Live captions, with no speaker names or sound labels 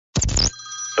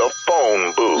The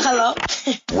phone booth. Hello?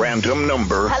 Random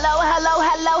number. Hello.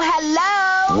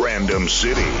 Random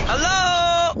city.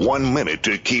 Hello? 1 minute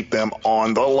to keep them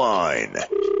on the line.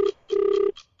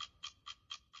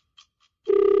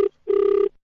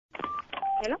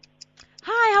 Hello?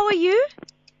 Hi, how are you?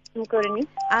 I'm good, and you?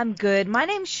 I'm good. My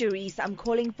name's Cherise. I'm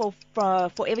calling for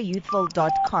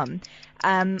foreveryouthful.com.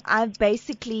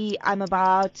 I'm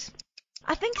about,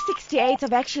 I think 68.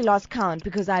 I've actually lost count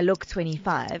because I look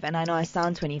 25 and I know I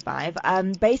sound 25.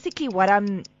 Basically what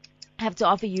have to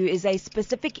offer you is a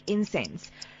specific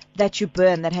incense that you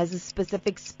burn that has a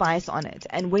specific spice on it.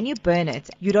 And when you burn it,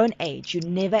 you don't age. You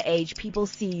never age. People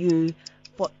see you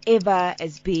forever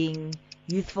as being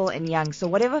youthful and young. So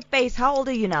whatever face, how old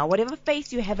are you now? Whatever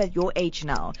face you have at your age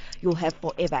now, you'll have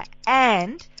forever.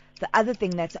 And the other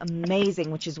thing that's amazing,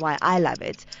 which is why I love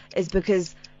it, is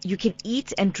because you can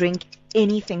eat and drink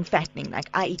anything fattening. Like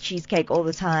I eat cheesecake all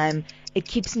the time. It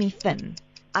keeps me thin.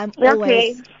 I'm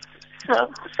always... Okay.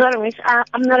 So, sorry, miss.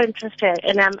 I'm not interested,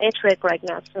 and I'm at work right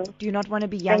now, so... Do you not want to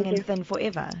be young and thin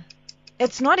forever?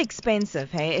 It's not expensive,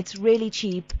 hey? It's really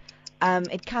cheap.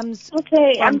 It comes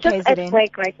Okay, from I'm just KZN. at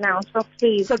work right now, so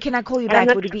please. So can I call you I'm back?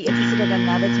 not- Would you be interested at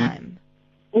another time?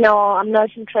 No, I'm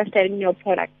not interested in your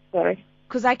product, sorry.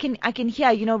 Because I can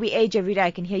hear, we age every day.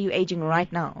 I can hear you aging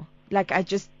right now. Like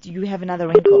you have another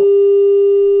wrinkle.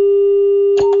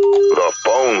 The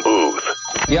phone booth.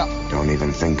 Yeah. Don't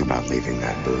even think about leaving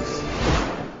that booth.